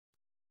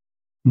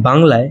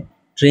বাংলায়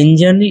ট্রেন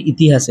জার্নির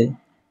ইতিহাসে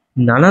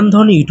নানান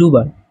ধরনের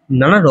ইউটিউবার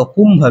নানা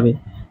রকমভাবে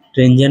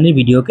ট্রেন জার্নির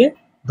ভিডিওকে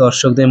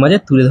দর্শকদের মাঝে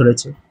তুলে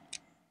ধরেছে।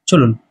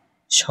 চলুন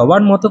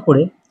সবার মতো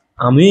করে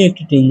আমিও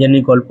একটি ট্রেন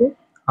জার্নির গল্প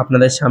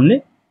আপনাদের সামনে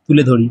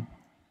তুলে ধরি।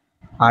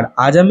 আর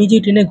আজ আমি যে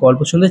ট্রেনের গল্প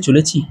শুনতে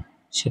চলেছি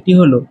সেটি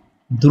হলো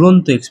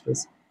দুরন্ত এক্সপ্রেস।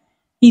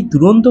 এই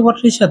দুরন্ত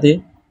কথাটির সাথে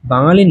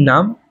বাঙালির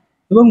নাম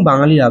এবং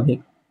বাঙালির আবেগ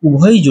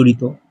উভয়ই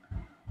জড়িত।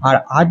 আর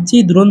আজ যে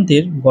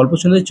দুরন্তের গল্প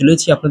শুনতে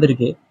চলেছি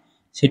আপনাদেরকে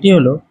সেটি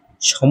হলো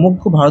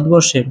সমগ্র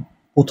ভারতবর্ষের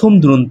প্রথম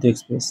দুরন্ত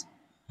এক্সপ্রেস,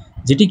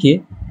 যেটিকে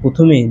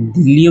প্রথমে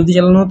দিল্লি অবধি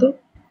চালানো হতো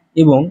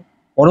এবং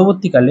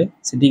পরবর্তীকালে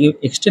সেটিকে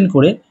এক্সটেন্ড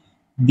করে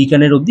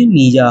বিকানের অবধি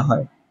নিয়ে যাওয়া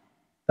হয়।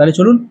 তাহলে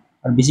চলুন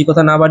আর বেশি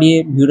কথা না বাড়িয়ে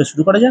ভিডিওটা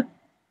শুরু করা যাক।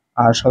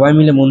 আর সবাই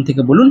মিলে মন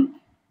থেকে বলুন,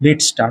 লেট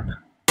স্টার্ট।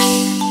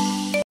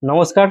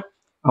 নমস্কার,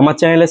 আমার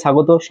চ্যানেলে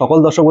স্বাগত সকল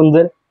দর্শক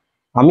বন্ধুদের।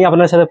 আমি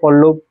আপনার সাথে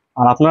পল্লব,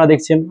 আর আপনারা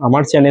দেখছেন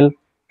আমার channel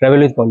travel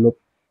with Pallava.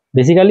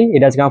 Basically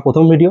এটা আজকে আমার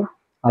প্রথম ভিডিও।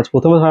 আজ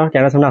প্রথমে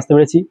ক্যামেরার সামনে আসতে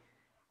পেরেছি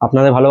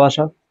আপনাদের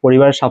ভালোবাসা,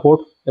 পরিবারের সাপোর্ট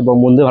এবং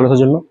বন্ধুদের ভালোবাসার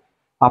জন্য।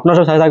 আপনারা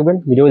সব সাথে থাকবেন,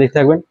 ভিডিও দেখতে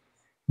থাকবেন।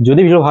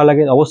 যদি ভিডিও ভালো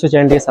লাগে অবশ্যই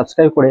চ্যানেলটিকে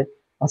সাবস্ক্রাইব করে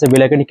পাশে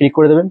বেল আইকনটি ক্লিক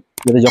করে দেবেন,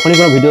 যাতে যখনই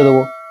কোনো ভিডিও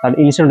দেবো তার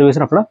ইনস্ট্যান্ট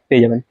নোটিফিকেশন আপনারা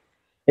পেয়ে যাবেন।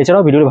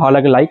 এছাড়াও ভিডিওটি ভালো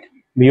লাগে লাইক,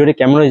 ভিডিওটি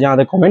কেমন হয়েছে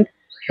জানাতে কমেন্ট,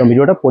 এবং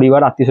ভিডিওটা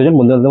পরিবার, আত্মীয় স্বজন,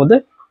 বন্ধুদের মধ্যে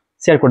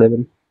শেয়ার করে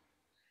দেবেন।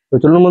 তো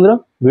চলুন বন্ধুরা,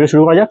 ভিডিও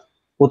শুরু করা যাক।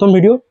 প্রথম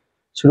ভিডিও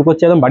শুরু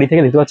করছি একদম বাড়ি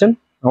থেকে। দেখতে পাচ্ছেন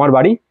আমার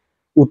বাড়ি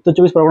উত্তর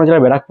 24 পরগনা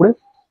জেলার ব্যারাকপুরে।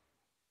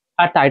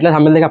 আর টাইটেল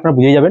থাম্বনেল দেখে আপনারা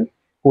বুঝে যাবেন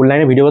কোন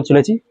লাইনে ভিডিও করতে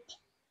চলেছি।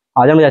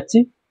 আজ আমরা যাচ্ছি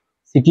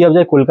সিটি অফ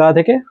জয় কলকাতা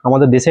থেকে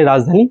আমাদের দেশের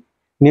রাজধানী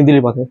নিউ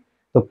দিল্লির পথে।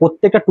 তো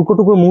প্রত্যেকটা টুকরো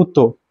টুকরো মুহূর্ত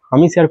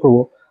আমি শেয়ার করব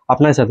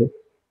আপনাদের সাথে।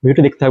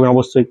 ভিডিওটি দেখতে থাকবেন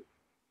অবশ্যই।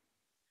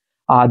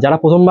 আর যারা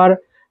প্রথমবার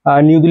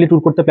নিউ দিল্লি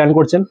ট্যুর করতে প্ল্যান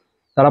করছেন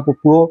তারা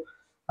পুরো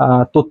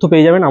তথ্য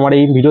পেয়ে যাবেন আমার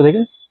এই ভিডিও থেকে।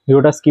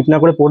 ভিডিওটা স্কিপ না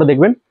করে পুরোটা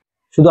দেখবেন।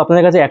 শুধু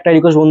আপনাদের কাছে একটাই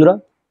রিকোয়েস্ট বন্ধুরা,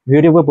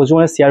 ভিডিওটির উপর প্রচুর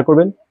শেয়ার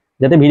করবেন,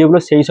 যাতে ভিডিওগুলো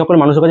সেই সকল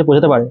মানুষের কাছে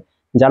পৌঁছাতে পারে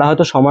যারা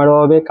হয়তো সময়ের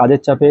অভাবে,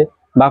 কাজের চাপে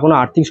বা কোনো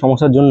আর্থিক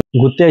সমস্যার জন্য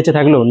ঘুরতে ইচ্ছে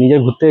থাকলেও নিজের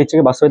ঘুরতে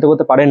ইচ্ছেকে বাস্তবায়িত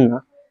করতে পারেন না।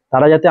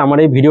 তারা যাতে আমার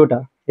এই ভিডিওটা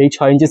এই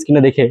 6 ইঞ্চি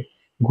স্ক্রিনে দেখে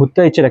ঘুরতে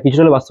ইচ্ছেটা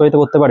কিছুটা হলে বাস্তবায়িত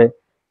করতে পারে,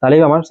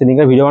 তাহলেই আমার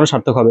সেদিনকার ভিডিও বানানো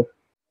সার্থক হবে।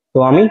 তো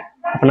আমি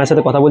আপনার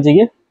সাথে কথা বলছি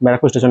গিয়ে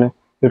ব্যারাকপুর স্টেশনে।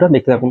 ভিডিওটা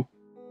দেখতে থাকুন।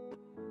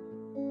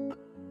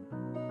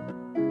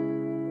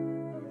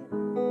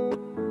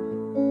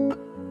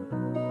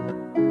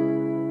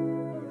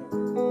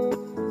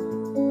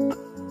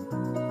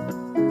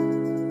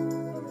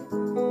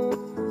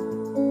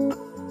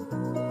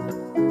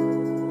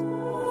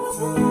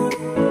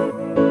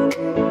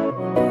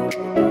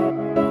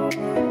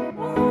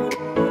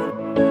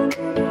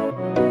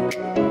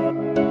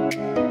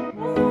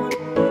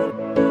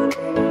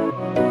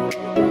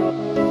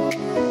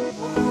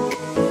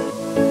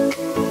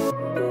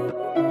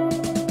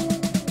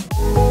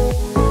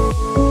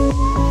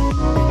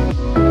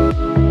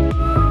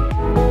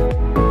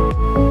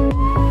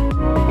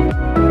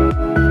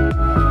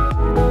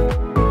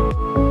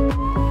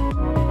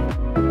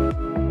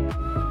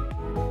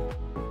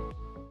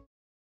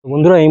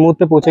 বন্ধুরা এই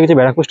মুহূর্তে পৌঁছে গেছে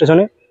ব্যারাকপুর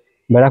স্টেশনে।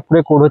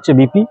 ব্যারাকপুরের কোড হচ্ছে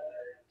বিপি।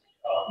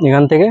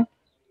 এখান থেকে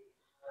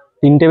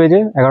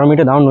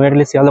 3:11 দাঁড়ান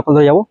নৈহাটি শিয়ালদা কল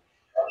ধরে যাবো।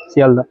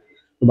 শিয়ালদা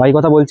বাই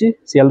কথা বলছি,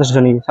 শিয়ালদা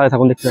স্টেশনে গিয়ে সাথে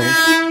থাকুন, দেখতে থাকুন।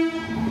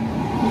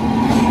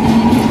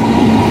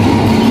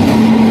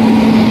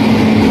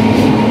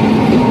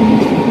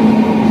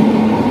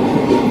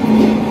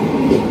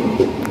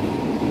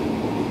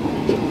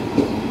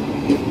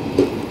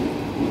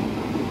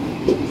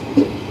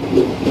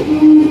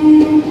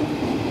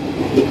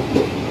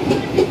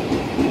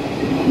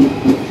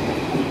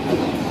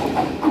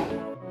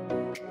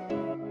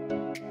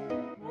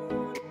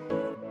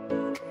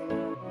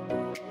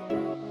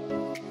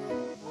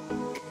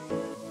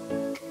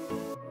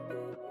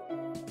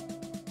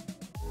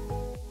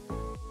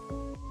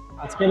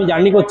 আজকে আমি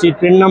জার্নি করছি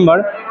ট্রেন নাম্বার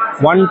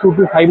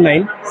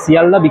 12259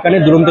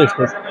 শিয়ালদা-বিকানের দুরন্ত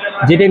এক্সপ্রেস।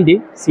 যে ট্রেনটি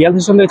শিয়ালদা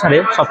স্টেশন থেকে ছাড়ে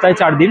সপ্তাহে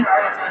 4 দিন,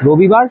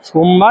 রবিবার,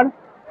 সোমবার,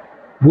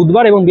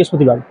 বুধবার এবং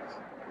বৃহস্পতিবার।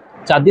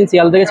 4 দিন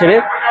শিয়ালদা থেকে ছেড়ে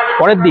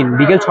পরের দিন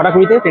বিকেল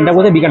 6:20 ট্রেনটা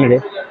পৌঁছে বিকানেরে।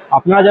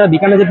 আপনারা যারা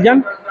বিকানে যেতে চান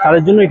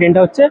তাদের জন্য এই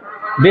ট্রেনটা হচ্ছে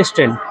বেস্ট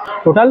ট্রেন।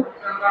 টোটাল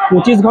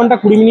 25 ঘন্টা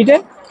 20 মিনিটে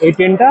এই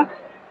ট্রেনটা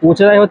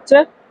পৌঁছে দেয় হচ্ছে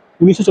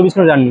 1924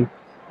 কিলোমিটার জার্নি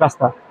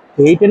রাস্তা। তো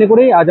এই ট্রেনে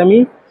করেই আজ আমি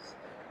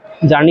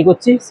জার্নি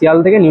করছি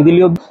শিয়ালদা থেকে নিউ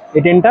দিল্লি অবধি।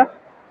 এই ট্রেনটা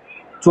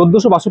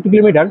 1462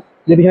 কিলোমিটার,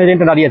 যে পিছনে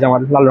ট্রেনটা দাঁড়িয়ে আছে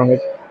আমার লাল রঙের,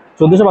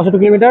 1462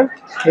 কিলোমিটার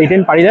এই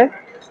ট্রেন পাড়ি দেয়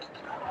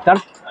তার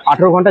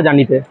 18 ঘন্টা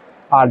জার্নিতে।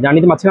 আর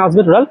জার্নিতে মাঝখানে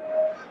আসবে টোটাল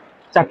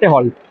 4টে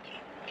হল।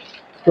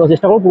 তো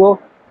চেষ্টা করবো পুরো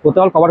প্রতি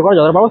হল কভার করার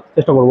যতটা পারবো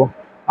চেষ্টা করবো।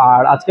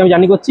 আর আজকে আমি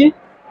জার্নি করছি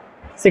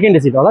সেকেন্ড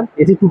এসিতে, অর্থাৎ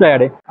এসি 2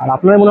 টায়ারে। আর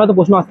আপনাদের মনে হয়তো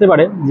প্রশ্ন আসতে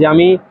পারে যে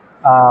আমি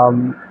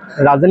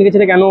রাজধানীকে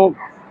ছেড়ে কেন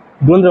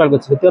দুরন্ত ট্রাভেল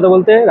করছি। সত্যি কথা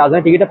বলতে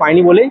রাজধানী টিকিটটা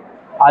পাইনি বলেই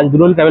আজ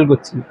দুরন্ত ট্রাভেল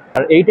করছি।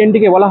 আর এই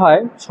ট্রেনটিকে বলা হয়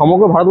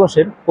সমগ্র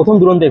ভারতবর্ষের প্রথম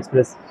দুরন্ত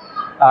এক্সপ্রেস।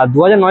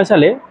 2009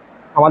 সালে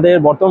আমাদের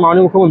বর্তমান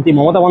মাননীয় মুখ্যমন্ত্রী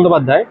মমতা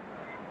বন্দ্যোপাধ্যায়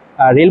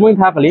রেলমন্ত্রী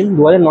থাকাকালীন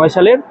 2009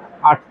 সালের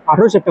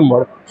 18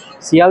 সেপ্টেম্বর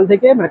শিয়াল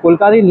থেকে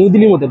কলকাতা থেকে নিউ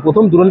দিল্লির মধ্যে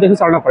প্রথম দুরন্ত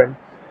এক্সপ্রেস চালনা করেন,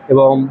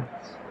 এবং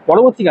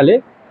পরবর্তীকালে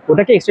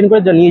ওটাকে এক্সটেন্ড করে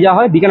নিয়ে যাওয়া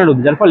হয় বিকানের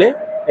অবধি, যার ফলে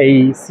এই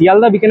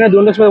শিয়ালদা বিকানের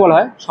দুরন্ত এক্সপ্রেস বলা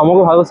হয়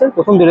সমগ্র ভারতবর্ষের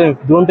প্রথম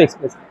দুরন্ত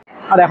এক্সপ্রেস।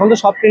 আর এখন তো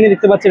সব ট্রেনে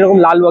দেখতে পাচ্ছি এরকম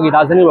লাল বগি,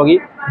 রাজধানী বগি।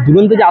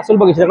 দুরন্ত যে আসল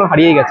বগি সেটা এখন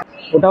হারিয়ে গেছে।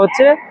 ওটা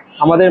হচ্ছে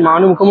আমাদের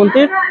মাননীয়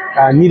মুখ্যমন্ত্রীর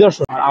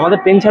নিদর্শন। আর আমাদের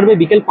ট্রেন ছাড়বে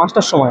বিকেল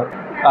 5টার সময়।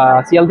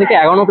 শিয়াল থেকে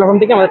 11 নম্বর প্ল্যাটফর্ম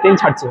থেকে আমাদের ট্রেন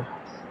ছাড়ছে।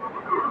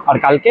 আর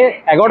কালকে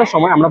 11টার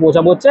সময় আমরা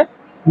পৌঁছাবো হচ্ছে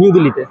নিউ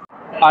দিল্লিতে।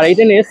 আর এই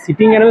ট্রেনের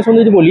সিটিং অ্যারেঞ্জমেন্ট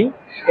যদি বলি,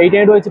 এই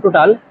ট্রেনে রয়েছে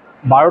টোটাল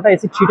 12টা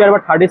এসি 3 টায়ার বা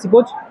 3rd এসি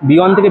কোচ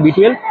B1 থেকে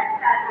B12,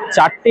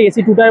 4টে এসি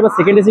 2 টায়ার বা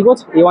 2nd এসি কোচ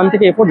A1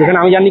 থেকে A4, যেখানে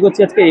আমি জার্নি করছি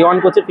আজকে A1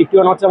 কোচের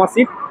 51 হচ্ছে আমার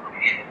সিট।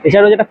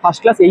 এছাড়া রয়েছে একটা ফার্স্ট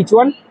ক্লাস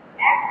H1,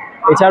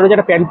 এছাড়া রয়েছে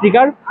একটা প্যান্ট্রি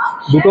কার,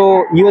 দুটো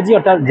ইওজি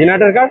অর্থাৎ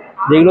জেনারেটর কার,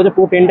 যেগুলো হচ্ছে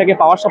পুরো ট্রেনটাকে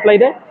পাওয়ার সাপ্লাই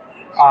দেয়,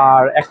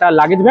 আর একটা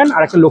লাগেজ ভ্যান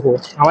আর একটা লোকো।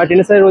 আমার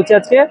ট্রেনের সাথে রয়েছে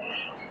আজকে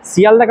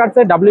শিয়ালদা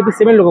কার্সের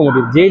WP7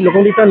 লোকোমোটিভ, যেই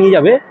লোকোমোটিভটা নিয়ে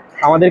যাবে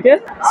আমাদেরকে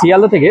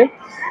শিয়ালদা থেকে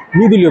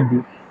নিউ দিল্লি অবধি।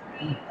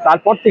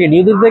 তারপর থেকে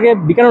নিউ দিল্লি থেকে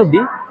বিকানের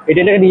অবধি এই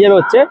ট্রেনটাকে নিয়ে যাবে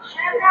হচ্ছে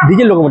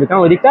ডিজেল লোকোমোটিভ,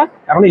 কারণ ওই দিকটা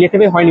এখন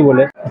ইলেকট্রিফাই হয়নি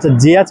বলে। আচ্ছা,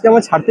 যে আজকে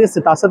আমার ছাড়তে এসছে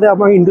তার সাথে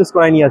আপনাকে ইন্ট্রোডিউস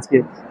করায়নি আজকে,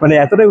 মানে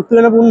এতটাই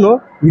উত্তেজনাপূর্ণ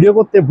ভিডিও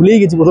করতে ভুলেই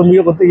গেছি প্রথম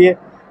ভিডিও করতে গিয়ে।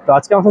 তো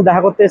আজকে আমার সাথে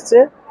দেখা করতে এসছে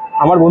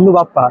আমার বন্ধু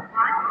বাপ্পা।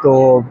 তো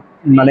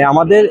মানে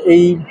আমাদের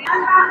এই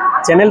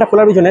চ্যানেলটা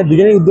খোলার পিছনে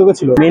দুজনেই উদ্যোগে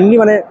ছিল মেনলি,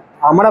 মানে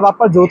আমরা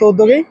বাপ্পার যৌথ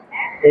উদ্যোগেই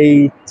এই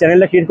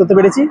চ্যানেলটা ক্রিয়েট করতে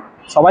পেরেছি।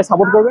 সবাই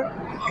সাপোর্ট করবে।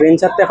 ট্রেন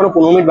ছাড়তে এখনো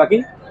 15 মিনিট বাকি,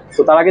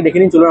 তো তার আগে দেখে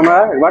নিন, চলুন আমরা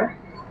একবার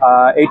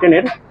এই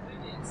ট্রেনের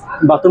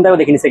বাথরুমটাও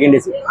দেখিনি, 2nd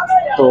এসি।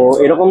 তো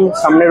এরকম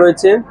সামনে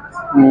রয়েছে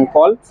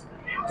কল,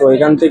 তো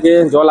এখান থেকে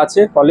জল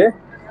আছে কলে,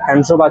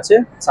 হ্যান্ডসোপ আছে,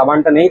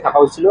 সাবানটা নেই, থাকা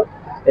হচ্ছিল।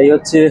 এই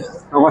হচ্ছে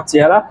আমার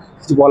চেহারা,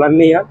 কিছু বলার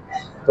নেই আর।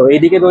 তো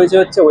এইদিকে রয়েছে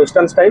হচ্ছে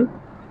ওয়েস্টার্ন স্টাইল।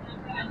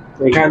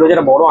 তো এখানে রয়েছে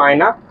একটা বড়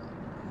আয়না,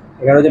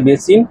 এখানে রয়েছে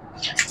বেসিন,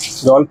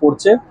 জল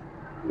পড়ছে,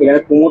 এখানে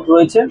কুমোট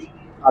রয়েছে,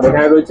 আর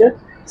এখানে রয়েছে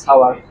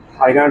শাওয়ার।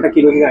 আর এখানে একটা কি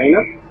রয়েছে জানি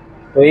না।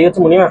 তো এই হচ্ছে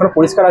মিনিমাম এখনো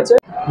পরিষ্কার আছে,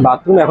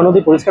 বাথরুম এখনো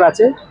অবধি পরিষ্কার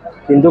আছে,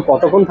 কিন্তু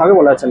কতক্ষণ থাকবে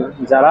বলা যাচ্ছে না।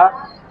 যারা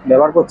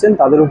ব্যবহার করছেন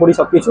তাদের উপরই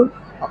সব কিছু,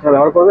 আপনারা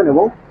ব্যবহার করবেন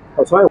এবং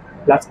সবসময়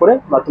ফ্লাশ করে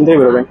বাথরুম থেকে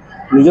বেরোবেন।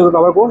 নিজেকে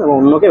ব্যবহার করুন এবং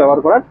অন্যকে ব্যবহার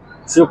করার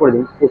সুযোগ করে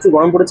দিন। প্রচুর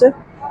গরম পড়েছে,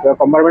 এবার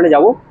কম্পার্টমেন্টে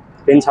যাবো,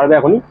 ট্রেন ছাড়বে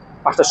এখনই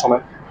 5টার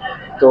সময়।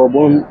 তো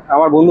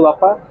আমার বন্ধু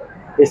বাপ্পা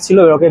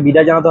এসেছিলো, ওকে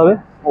বিদায় জানাতে হবে।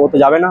 ও তো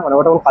যাবে না, মানে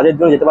ওটা কোনো কাজের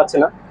জন্য যেতে পারছে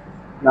না,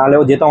 নাহলে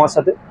ও যেত আমার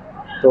সাথে।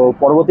 তো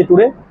পরবর্তী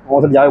ট্যুরে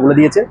আমার সাথে যাবে বলে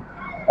দিয়েছে,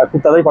 আর খুব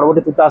তাড়াতাড়ি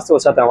পরবর্তী ট্যুরটা আসছে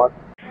ওর সাথে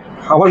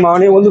আমার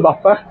মাননীয় বন্ধু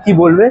বাপ্পা কি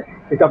বলবে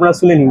একটু আপনারা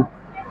শুনে নিন।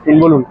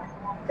 বলুন।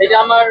 এটা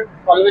আমার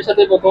পল্লবের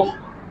সাথে প্রথম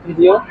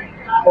ভিডিও।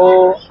 ও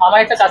আমার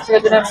একটা কাজ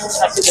শেখার জন্য আমি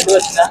আজকে যেতে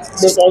পারছি না,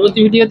 তো পরবর্তী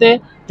ভিডিওতে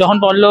যখন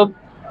পল্লব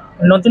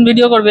নতুন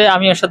ভিডিও করবে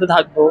আমি ওর সাথে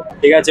থাকবো।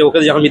 ঠিক আছে, ওকে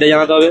যখন বিদায়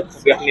জানাতে হবে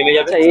ওকে নেমে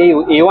যাবে। এই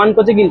A1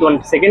 কোচে কিন্তু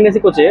 2nd এসি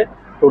কোচে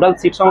টোটাল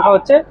সিট সংখ্যা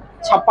হচ্ছে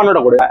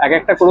 56টা করে। এক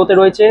একটা রোতে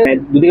রয়েছে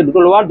দুদিকে দুটো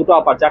লোয়ার, দুটো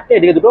আপার, 4টে,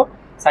 এদিকে দুটো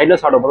সাইডে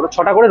 6টা ওপর,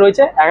 6টা করে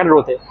রয়েছে। একটা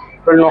রোতে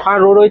টোটাল 9খানা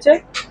রো রয়েছে,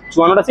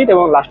 54টা সিট,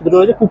 এবং লাস্টে দুটো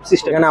রয়েছে কুক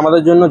সিস্টেম। এখানে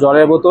আমাদের জন্য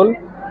জলের বোতল,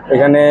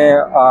 এখানে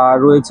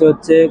রয়েছে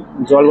হচ্ছে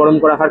জল গরম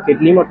করে রাখার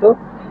কেটলি মতো,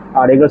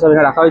 আর এগুলো সব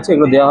এখানে রাখা হয়েছে,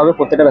 এগুলো দেওয়া হবে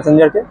প্রত্যেকটা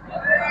প্যাসেঞ্জারকে।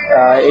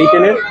 এই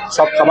ট্রেনের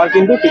সব খাবার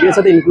কিন্তু টিকিটের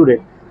সাথে ইনক্লুডেড,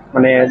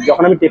 মানে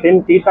যখন আমি ট্রেন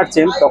টিকিট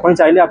কাটছেন তখন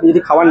চাইলে আপনি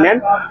যদি খাবার নেন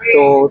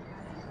তো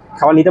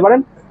খাবার নিতে পারেন,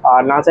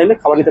 আর না চাইলে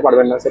খাবার নিতে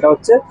পারবেন না। সেটা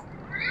হচ্ছে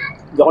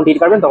যখন টিকিট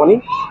কাটবেন তখনই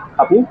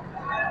আপনি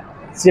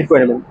সিলেক্ট করে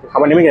নেবেন,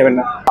 খাবার নেমে যাবেন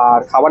না। আর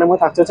খাবারের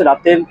মধ্যে থাকছে হচ্ছে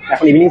রাতের,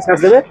 এখন ইভিনিং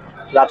স্ন্যাক্স দেবে,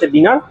 রাতের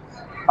ডিনার,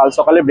 কাল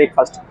সকালে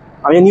ব্রেকফাস্ট।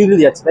 আমি নিউ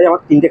দিল্লি যাচ্ছি, তাই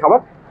আমার 3টে খাবার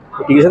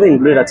টিকিটের সাথে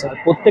ইনক্লুডেড আছে।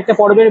 প্রত্যেকটা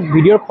পর্বের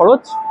ভিডিওর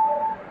খরচ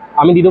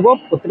আমি দিয়ে দেবো,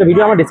 প্রত্যেকটা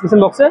ভিডিও আমার ডিসক্রিপশন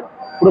বক্সে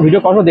পুরো ভিডিও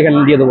খরচ দেখে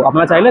দিয়ে দেবো,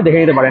 আপনারা চাইলে দেখে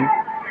নিতে পারেন।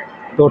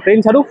 তো ট্রেন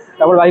ছাড়ুক,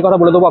 তারপর বাকি কথা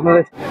বলে দেবো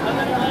আপনাদের।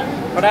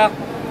 ওটা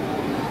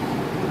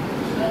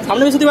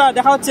সামনে বৃহস্পতিবার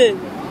দেখা হচ্ছে।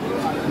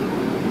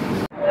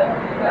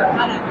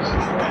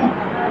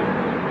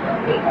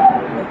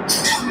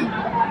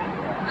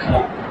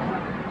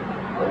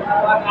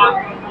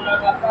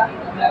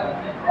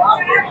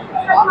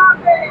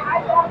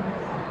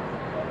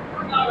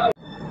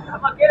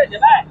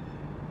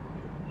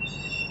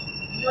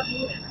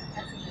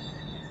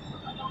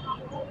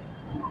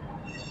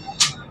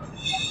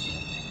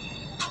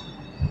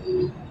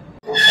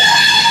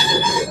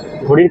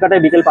 ঘড়ির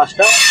কাটায় বিকেল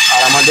 5টা,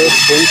 আর আমাদের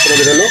ট্রেন ছেড়ে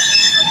বেরোলো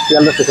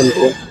শিয়ালদা স্টেশন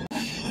থেকে।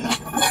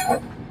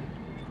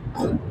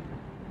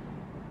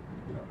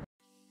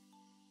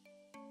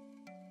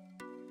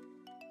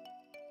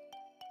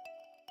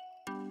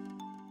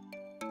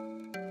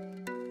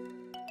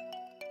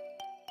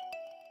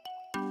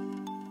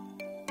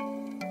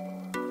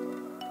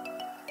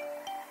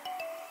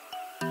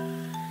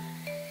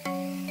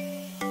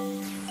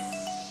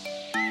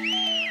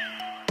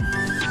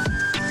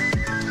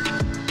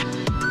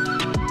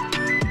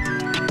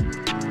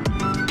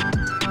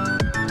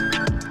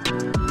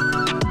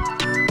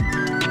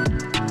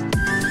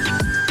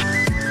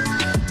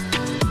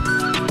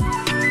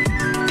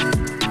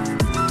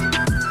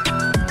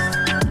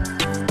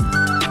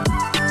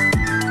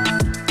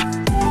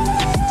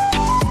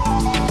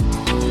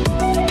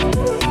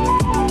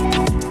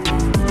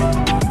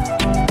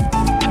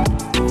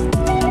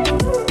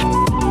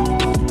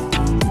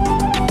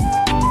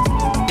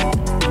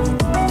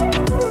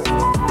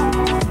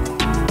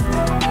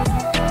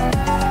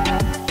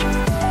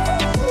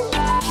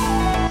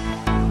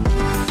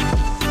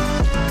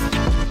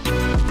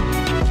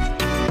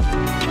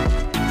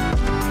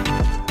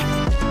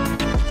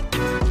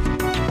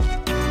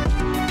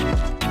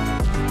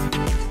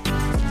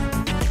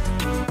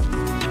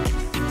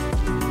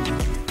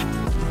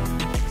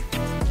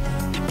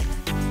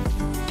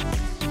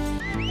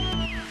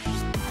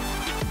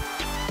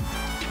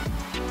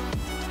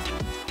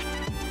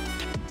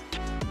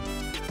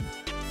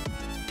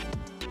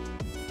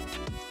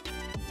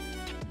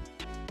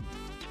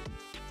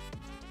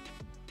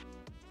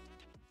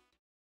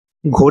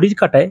 ঘড়ির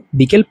কাঁটায়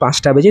বিকেল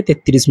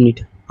 5:33।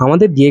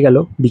 আমাদের দিয়ে গেল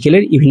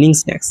বিকেলের ইভিনিং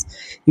স্ন্যাক্স।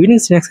 ইভিনিং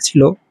স্ন্যাক্সে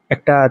ছিল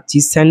একটা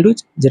চিজ স্যান্ডউইচ,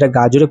 যেটা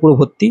গাজরে পুরো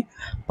ভর্তি।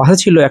 পাশে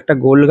ছিল একটা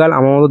গোলগাল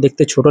আমার মতো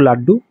দেখতে ছোট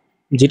লাড্ডু,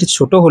 যেটি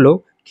ছোট হলেও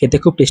খেতে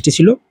খুব টেস্টি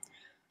ছিল।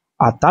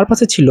 আর তার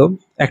পাশে ছিল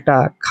একটা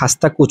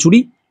খাস্তা কচুরি,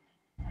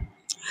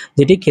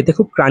 যেটি খেতে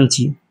খুব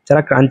ক্রাঞ্চি।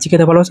 যারা ক্রাঞ্চি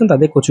খেতে ভালোবাসেন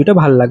তাদের কচুরিটা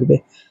ভালো লাগবে।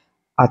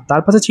 আর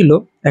তার পাশে ছিল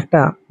একটা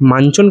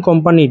মাঞ্চন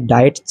কোম্পানির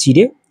ডায়েট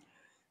চিড়ে।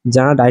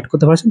 যারা ডায়েট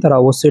করতে পারছেন তারা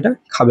অবশ্যই এটা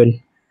খাবেন।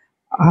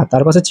 আর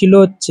তার পাশে ছিল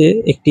হচ্ছে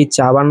একটি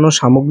চা বানানোর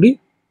সামগ্রী,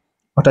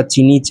 অর্থাৎ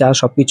চিনি, চা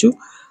সব কিছু।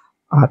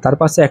 আর তার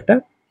পাশে একটা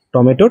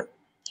টমেটোর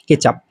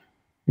কেচাপ,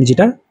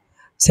 যেটা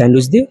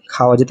স্যান্ডউইচ দিয়ে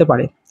খাওয়া যেতে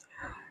পারে।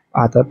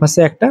 আর তার পাশে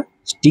একটা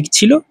স্টিক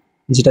ছিল,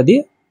 যেটা দিয়ে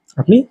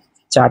আপনি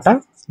চাটা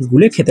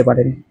গুলে খেতে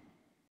পারেন।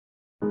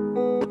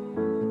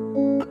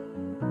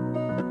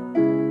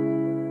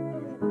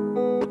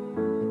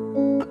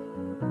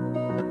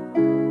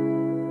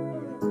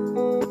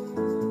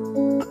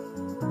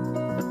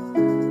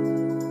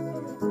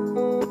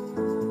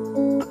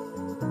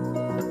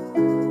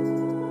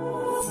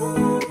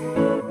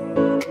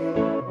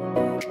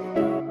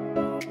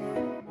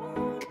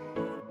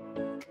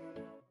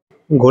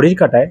 ঘড়ির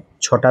কাঁটায়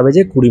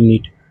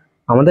 6:20।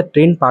 আমাদের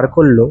ট্রেন পার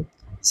করলো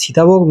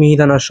সীতাভোগ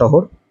মিহিদানা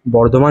শহর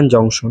বর্ধমান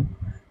জংশন।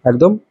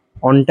 একদম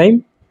অন টাইম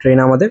ট্রেন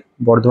আমাদের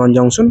বর্ধমান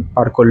জংশন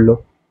পার করলো।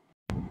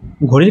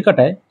 ঘড়ির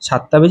কাঁটায়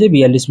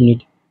 7:42।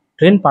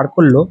 ট্রেন পার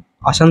করলো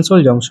আসানসোল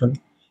জংশন।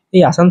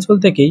 এই আসানসোল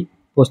থেকেই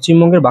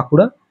পশ্চিমবঙ্গের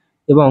বাঁকুড়া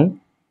এবং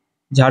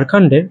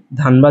ঝাড়খণ্ডের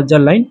ধানবাদ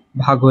যার লাইন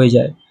ভাগ হয়ে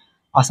যায়।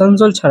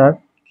 আসানসোল ছাড়ার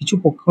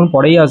কিছুক্ষণ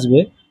পরেই আসবে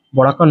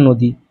বরাকর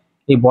নদী।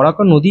 এই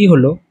বরাকর নদী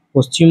হলো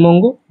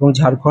পশ্চিমবঙ্গ এবং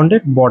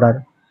ঝাড়খণ্ডের বর্ডার।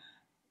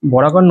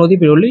 বরাকর নদী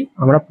পেরোলেই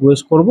আমরা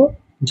প্রবেশ করব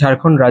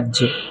ঝাড়খণ্ড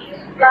রাজ্যে।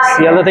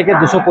 শিয়ালদা থেকে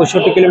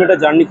 265 কিলোমিটার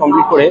জার্নি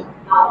কমপ্লিট করে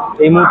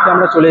এই মুহূর্তে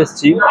আমরা চলে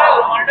এসেছি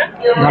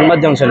ধানবাদ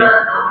জংশনে।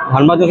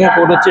 ধানবাদ জংশনের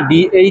কোড হচ্ছে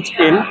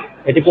DHN।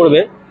 এটি পড়বে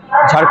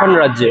ঝাড়খণ্ড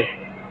রাজ্যে।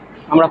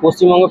 আমরা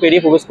পশ্চিমবঙ্গ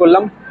পেরিয়ে প্রবেশ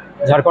করলাম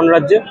ঝাড়খণ্ড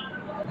রাজ্যে।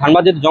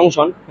 ধানবাদ যেহেতু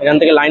জংশন, এখান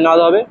থেকে লাইন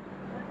আলাদা হবে।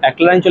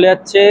 একটা লাইন চলে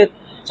যাচ্ছে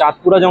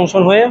চাঁদপুরা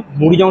জংশন হয়ে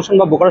মুড়ি জংশন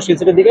বা বোকারো স্টিল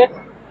দিকে,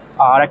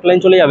 আর একটা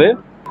লাইন চলে যাবে,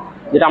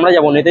 যেটা আমরা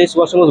যাবো নেতাজি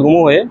সুভাষচন্দ্র বোস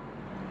গুমো হয়ে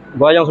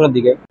গয়া জংশনের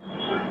দিকে।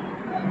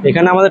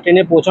 এখানে আমাদের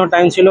ট্রেনে পৌঁছানোর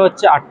টাইম ছিল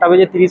হচ্ছে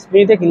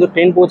 8:30, কিন্তু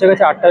ট্রেন পৌঁছে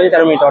গেছে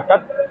 8:13, অর্থাৎ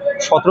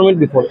 17 মিনিট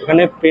বিফোর।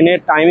 এখানে ট্রেনের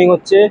টাইমিং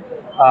হচ্ছে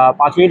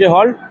 5 মিনিটের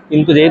হল্ট,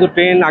 কিন্তু যেহেতু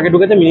ট্রেন আগে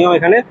ঢুকেছে মিনিমাম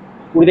এখানে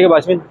 20 থেকে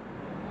 22 মিনিট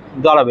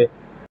দাঁড়াবে।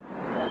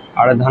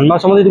 আর ধানবাদ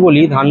সম্বন্ধে যদি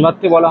বলি,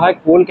 ধানবাদকে বলা হয়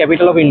কোল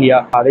ক্যাপিটাল অফ ইন্ডিয়া।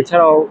 আর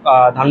এছাড়াও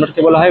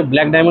ধানবাদকে বলা হয়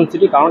ব্ল্যাক ডায়মন্ড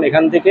সিটি, কারণ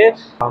এখান থেকে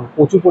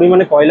প্রচুর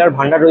পরিমাণে কয়লার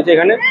ভান্ডার রয়েছে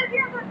এখানে।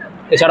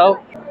 এছাড়াও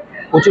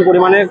প্রচুর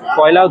পরিমাণে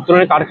কয়লা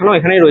উত্তোলনের কারখানাও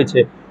এখানেই রয়েছে।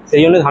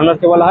 সেই জন্য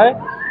ধানবাদকে বলা হয়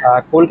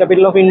কোল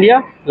capital of India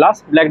plus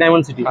black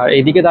diamond city. আর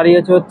এইদিকে দাঁড়িয়ে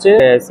হচ্ছে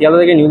শিয়ালদা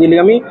থেকে নিউ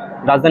দিল্লিগামী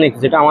রাজধানী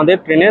এক্সপ্রেস, যেটা আমাদের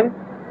ট্রেনের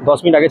 10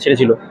 মিনিট আগে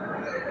ছেড়েছিল।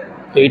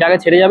 তো এইটা আগে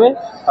ছেড়ে যাবে,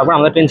 তারপর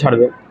আমাদের ট্রেন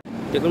ছাড়বে।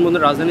 দেখুন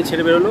বন্ধুরা, রাজধানী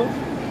ছেড়ে বেরোলো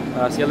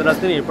শিয়ালদা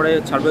রাজধানী। এরপরে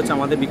ছাড়বে হচ্ছে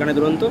আমাদের বিকানের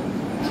দুরন্ত,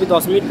 ওই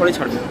 10 মিনিট পরে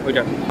ছাড়বে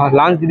ওইটা। আর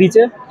লাঞ্চ দিয়ে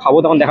দিয়েছে, খাবো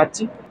তখন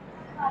দেখাচ্ছি।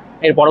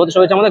 এর পরবর্তী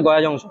সময় হচ্ছে আমাদের গয়া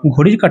জংশন।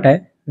 ঘড়ির কাঁটায়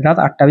রাত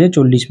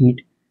 8:40।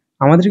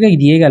 আমাদেরকে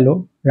দিয়ে গেল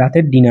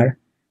রাতের ডিনার।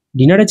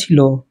 ডিনারে ছিল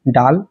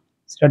ডাল,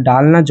 সেটা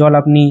ডাল না জল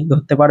আপনি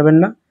ধরতে পারবেন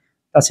না।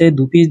 তার সাথে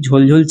 2 পিস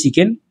ঝোল ঝোল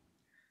চিকেন,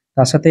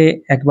 তার সাথে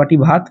 1 বাটি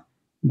ভাত।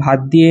 ভাত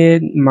দিয়ে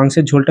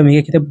মাংসের ঝোলটা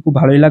মেখে খেতে খুব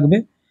ভালোই লাগবে।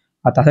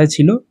 আর তার সাথে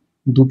ছিল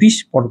 2 পিস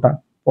পরোটা।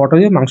 পরোটা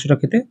দিয়ে মাংসটা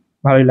খেতে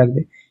ভালোই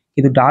লাগবে,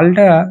 কিন্তু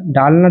ডালটা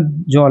ডাল না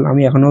জল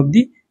আমি এখনো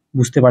অবধি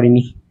বুঝতে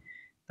পারিনি।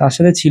 তার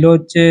সাথে ছিল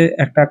হচ্ছে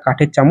একটা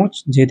কাঠের চামচ,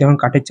 যেহেতু এখন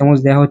কাঠের চামচ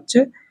দেওয়া হচ্ছে।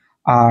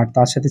 আর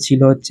তার সাথে ছিল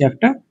হচ্ছে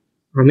একটা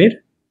আমের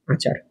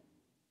আচার।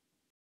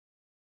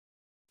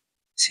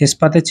 শেষ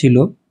পাতে ছিল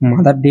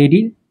মাদার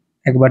ডেইরির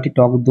 1 বাটি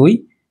টক দই,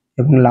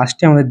 এবং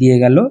লাস্টে আমাদের দিয়ে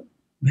গেল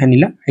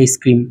ভ্যানিলা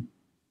আইসক্রিম।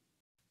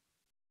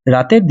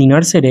 রাতের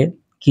ডিনার সেরে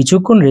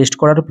কিছুক্ষণ রেস্ট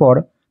করার পর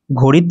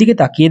ঘড়ির দিকে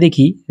তাকিয়ে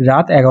দেখি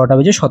রাত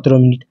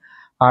 11:17।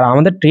 আর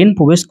আমাদের ট্রেন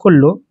প্রবেশ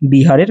করলো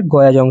বিহারের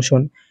গয়া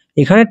জংশন।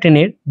 এখানে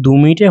ট্রেনের 2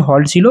 মিনিটের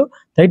হল্ট ছিল,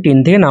 তাই ট্রেন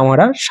থেকে নামার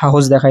আর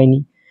সাহস দেখায়নি।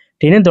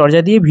 ট্রেনের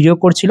দরজা দিয়ে ভিডিও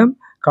করছিলাম,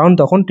 কারণ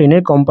তখন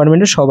ট্রেনের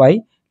কম্পার্টমেন্টের সবাই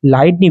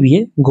লাইট নিভিয়ে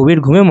গভীর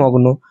ঘুমে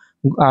মগ্ন।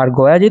 আর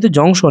গয়া যেহেতু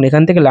জংশন,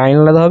 এখান থেকে লাইন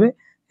আলাদা হবে।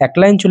 এক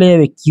লাইন চলে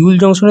যাবে কিউল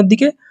জংশনের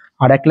দিকে,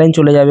 আর এক লাইন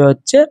চলে যাবে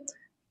হচ্ছে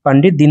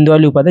পণ্ডিত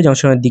দীনদয়াল উপাধ্যায়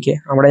জংশনের দিকে।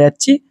 আমরা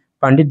যাচ্ছি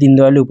পণ্ডিত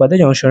দীনদয়াল উপাধ্যায়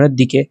জংশনের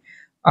দিকে।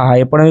 আর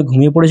এরপর আমি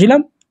ঘুমিয়ে পড়েছিলাম।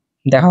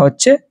 দেখা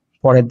হচ্ছে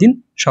পরের দিন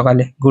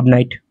সকালে। Good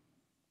night.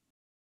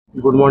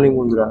 গুড মর্নিং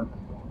বন্ধুরা,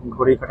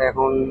 ঘড়ির কাঁটায়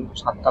এখন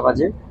 7টা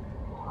বাজে।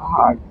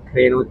 আর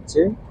ট্রেন হচ্ছে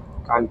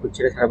কানপুর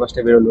ছেড়ে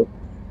 5:30 বেরোলো।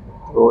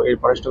 তো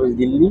এরপরে স্টপেজ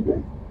দিল্লি।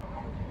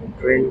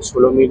 ট্রেন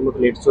 16 মিনিট মতো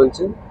লেট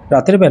চলছে।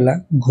 রাতের বেলা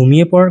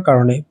ঘুমিয়ে পড়ার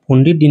কারণে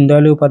পণ্ডিত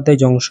দীনদয়াল উপাধ্যায়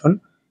জংশন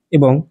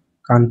এবং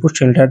কানপুর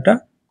সেন্টারটা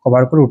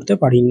কভার করে উঠতে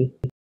পারিনি।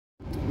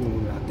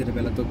 রাতের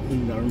বেলা তো ঘুম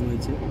দারুণ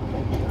হয়েছে।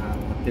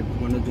 রাতে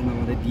ঘুমানোর জন্য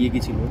আমাদের দিয়ে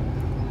গেছিলো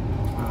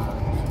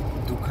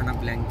 2খানা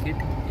ব্ল্যাঙ্কেট,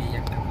 এই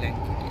একটা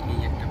ব্ল্যাঙ্কেট, এই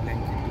একটা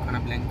ব্ল্যাঙ্কেট, 2খানা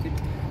ব্ল্যাঙ্কেট,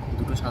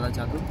 2টো সাদা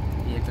চাদর,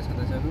 এই একটা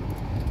সাদা চাদর,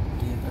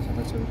 একটা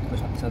সাদা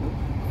সাদা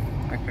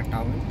একটা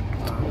টাওয়েল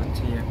আর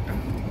হচ্ছে একটা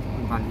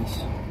বালিশ।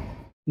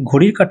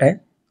 ঘড়ির কাঁটায়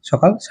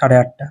সকাল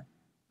 8:30।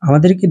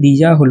 আমাদেরকে দিয়ে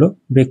যাওয়া হলো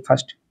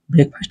ব্রেকফাস্ট।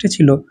 ব্রেকফাস্টে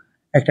ছিল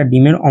একটা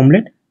ডিমের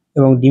অমলেট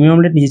এবং ডিমের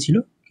অমলেট নিচে ছিল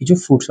কিছু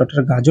ফ্রুটস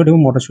অর্থাৎ গাজর এবং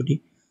মটরশুঁটি।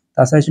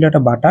 তার সাথে ছিল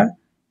একটা বাটার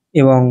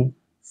এবং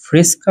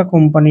ফ্রেস্কা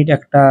কোম্পানির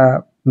একটা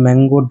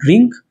ম্যাঙ্গো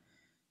ড্রিঙ্ক,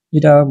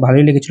 যেটা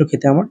ভালোই লেগেছিল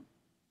খেতে আমার।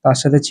 তার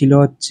সাথে ছিল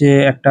হচ্ছে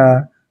একটা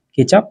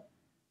কেচাপ,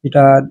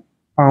 যেটা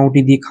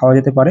পাউরুটি দিয়ে খাওয়া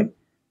যেতে পারে।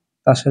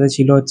 তার সাথে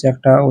ছিল হচ্ছে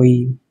একটা ওই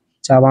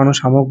চা বানানোর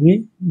সামগ্রী,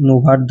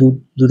 নোভার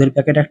দুধের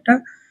প্যাকেট একটা,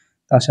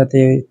 তার সাথে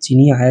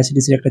চিনি,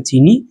 আইআরসিটিসির একটা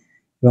চিনি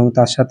এবং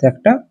তার সাথে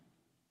একটা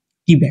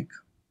টি ব্যাগ,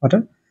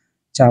 অর্থাৎ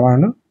চা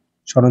বানানোর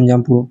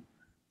সরঞ্জাম পুরো।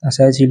 তার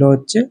সাথে ছিল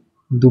হচ্ছে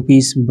 2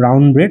 পিস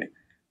ব্রাউন ব্রেড।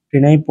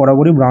 ট্রেনে আমি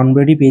বরাবরই ব্রাউন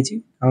ব্রেডই পেয়েছি,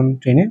 কারণ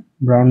ট্রেনে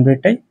ব্রাউন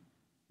ব্রেডটাই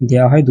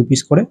দেওয়া হয় 2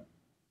 পিস করে।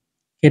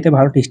 খেতে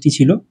ভালো টেস্টি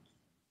ছিল,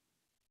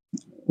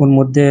 ওর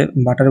মধ্যে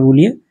বাটার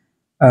বুলিয়ে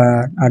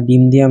আর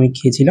ডিম দিয়ে আমি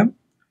খেয়েছিলাম।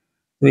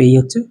 তো এই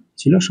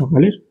ছিল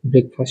সকালের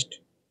ব্রেকফাস্ট।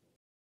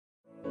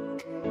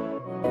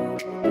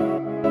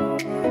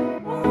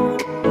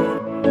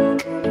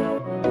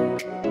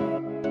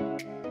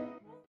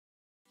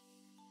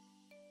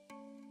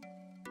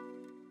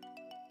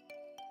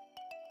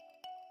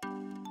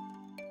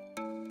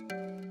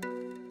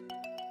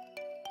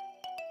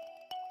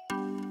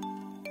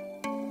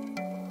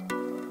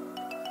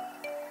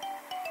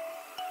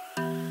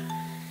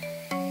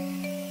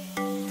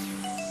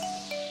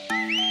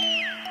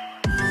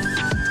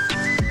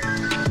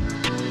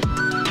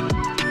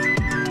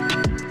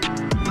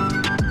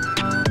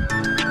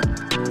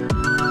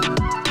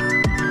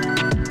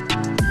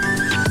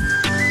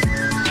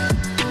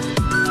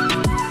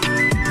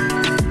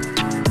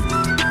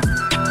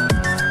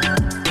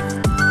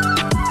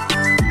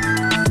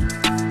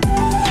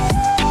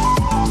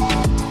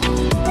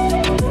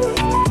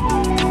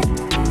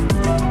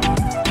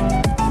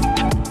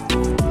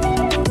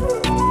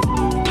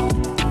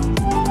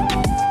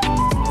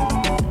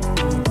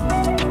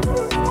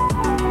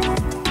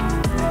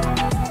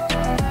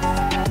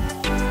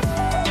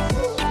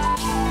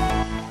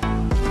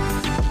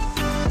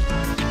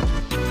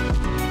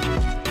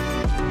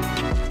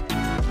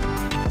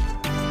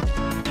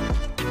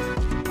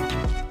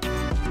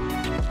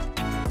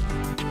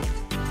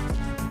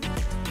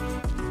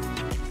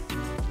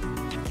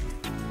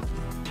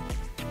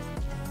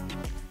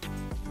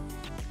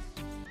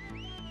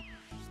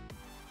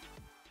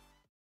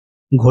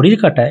 ঘড়ির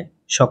কাঁটায়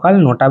সকাল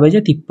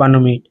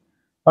 9:53,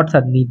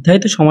 অর্থাৎ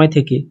নির্ধারিত সময়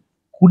থেকে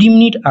 20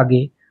 মিনিট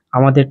আগে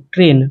আমাদের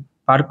ট্রেন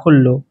পার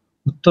করল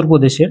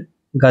উত্তরপ্রদেশের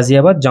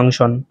গাজিয়াবাদ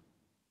জংশন।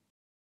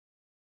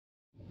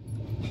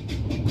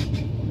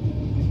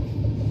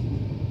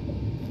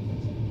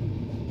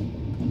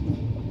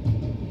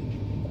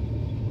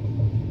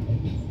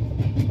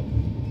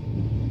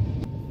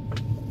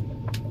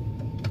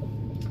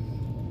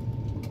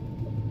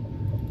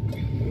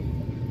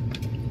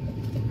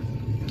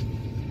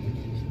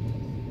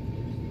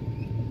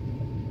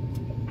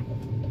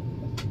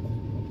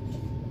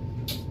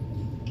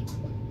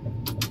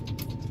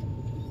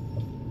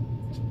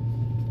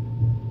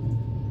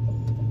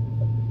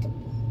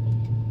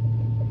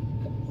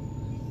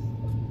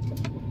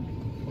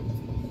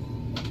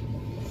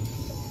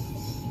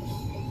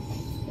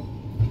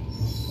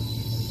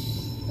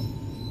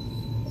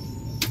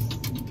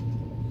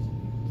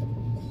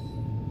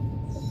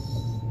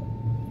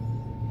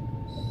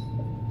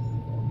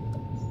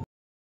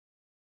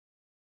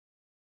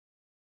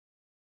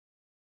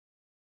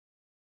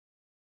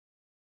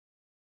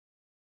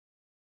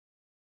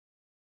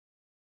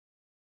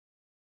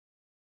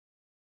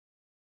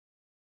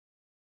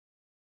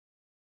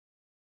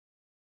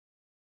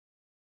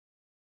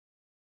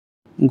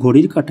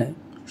 ঘড়ির কাঁটায়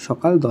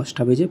সকাল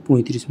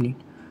 10:35,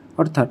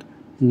 অর্থাৎ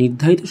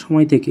নির্ধারিত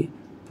সময় থেকে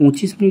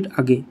 25 মিনিট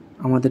আগে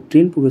আমাদের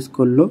ট্রেন প্রবেশ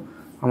করলো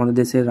আমাদের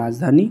দেশের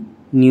রাজধানী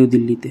নিউ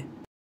দিল্লিতে।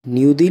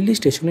 নিউ দিল্লি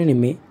স্টেশনে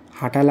নেমে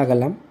হাঁটা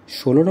লাগালাম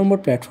 16 নম্বর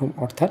প্ল্যাটফর্ম,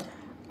 অর্থাৎ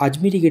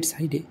আজমিরি গেট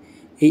সাইডে।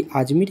 এই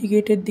আজমিরি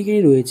গেটের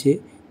দিকেই রয়েছে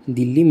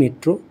দিল্লি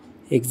মেট্রো,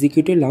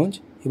 এক্সিকিউটিভ লাউঞ্জ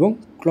এবং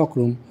ক্লক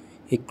রুম।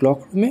 এই ক্লক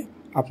রুমে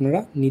আপনারা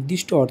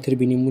নির্দিষ্ট অর্থের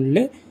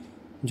বিনিমূল্যে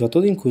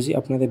যতদিন খুশি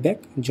আপনাদের ব্যাগ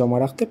জমা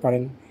রাখতে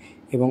পারেন।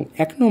 এবং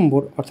 1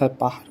 নম্বর অর্থাৎ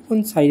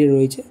পাহাড়গঞ্জ সাইডে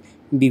রয়েছে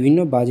বিভিন্ন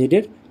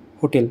বাজেটের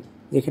হোটেল,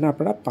 যেখানে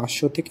আপনারা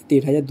 500 থেকে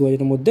 1,500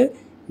 2,000-এর মধ্যে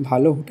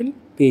ভালো হোটেল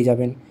পেয়ে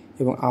যাবেন।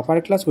 এবং আপার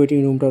ক্লাস ওয়েটিং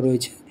রুমটা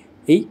রয়েছে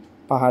এই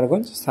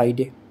পাহাড়গঞ্জ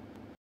সাইডে।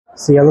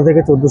 শিয়ালদা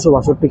থেকে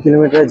 1462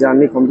 কিলোমিটারের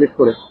জার্নি কমপ্লিট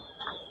করে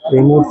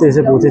এই মুহূর্তে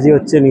এসে পৌঁছেছি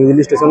হচ্ছে নিউ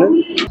দিল্লি স্টেশনে।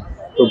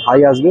 তো ভাই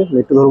আসবে,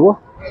 মেট্রো ধরবো,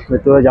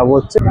 মেট্রোতে যাবো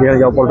হচ্ছে যেখানে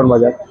যাবো পল্টন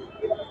বাজার।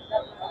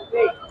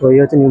 তো এই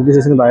হচ্ছে নিউ দিল্লি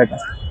স্টেশনের বাইরেটা।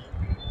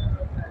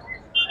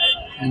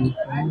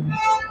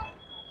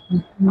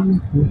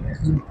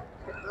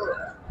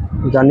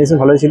 জার্নি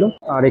ভালোই ছিল।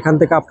 আর এখান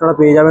থেকে আপনারা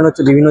পেয়ে যাবেন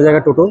হচ্ছে বিভিন্ন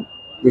জায়গায় টোটো,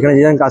 যেখানে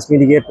যেখানে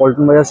কাশ্মীরি গেট,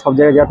 পল্টন বাজার সব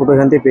জায়গায় যা টোটো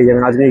এখান থেকে পেয়ে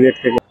যাবেন। আজমিরি গেট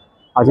থেকে,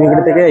 আজমিরি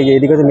গেট থেকে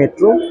এইদিকে হচ্ছে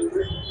মেট্রো,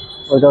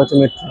 ওইটা হচ্ছে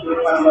মেট্রো,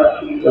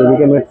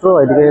 এইদিকে মেট্রো,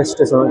 এইদিকে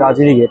স্টেশন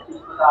আজমিরি গেট।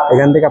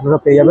 এখান থেকে আপনারা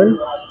পেয়ে যাবেন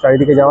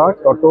চারিদিকে যাওয়া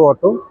টোটো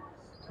অটো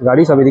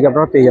গাড়ি সব এদিকে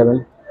আপনারা পেয়ে যাবেন।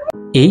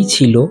 এই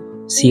ছিল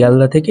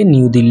শিয়ালদা থেকে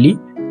নিউ দিল্লি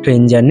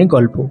ট্রেন জার্নি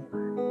গল্প।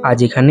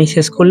 আজ এখানেই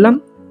শেষ করলাম।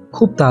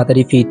 খুব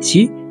তাড়াতাড়ি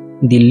ফিরছি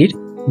দিল্লির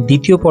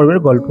দ্বিতীয় পর্বের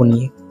গল্প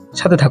নিয়ে।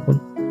 সাথে থাকুন।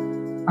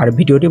 আর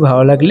ভিডিওটি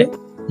ভালো লাগলে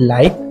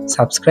লাইক,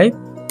 সাবস্ক্রাইব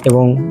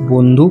এবং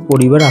বন্ধু,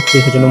 পরিবার,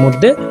 আত্মীয় স্বজনের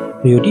মধ্যে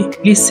ভিডিওটি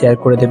প্লিজ শেয়ার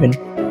করে দেবেন।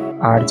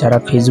 আর যারা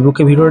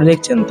ফেসবুকে ভিডিওটা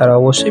দেখছেন তারা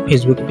অবশ্যই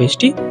ফেসবুক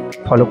পেজটি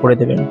ফলো করে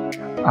দেবেন।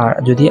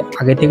 আর যদি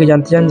আগে থেকে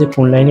জানতে চান যে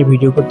কোন লাইনে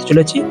ভিডিও করতে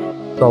চলেছি,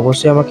 তো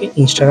অবশ্যই আমাকে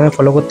ইনস্টাগ্রামে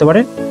ফলো করতে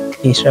পারেন।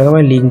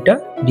 ইনস্টাগ্রামের লিঙ্কটা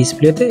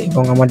ডিসপ্লেতে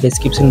এবং আমার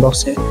ডেসক্রিপশন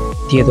বক্সে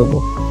দিয়ে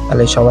দেবো।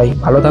 তাহলে সবাই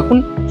ভালো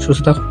থাকুন,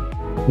 সুস্থ থাকুন।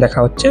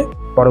 দেখা হচ্ছে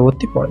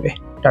পরবর্তী পর্বে।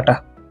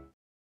 টাটা।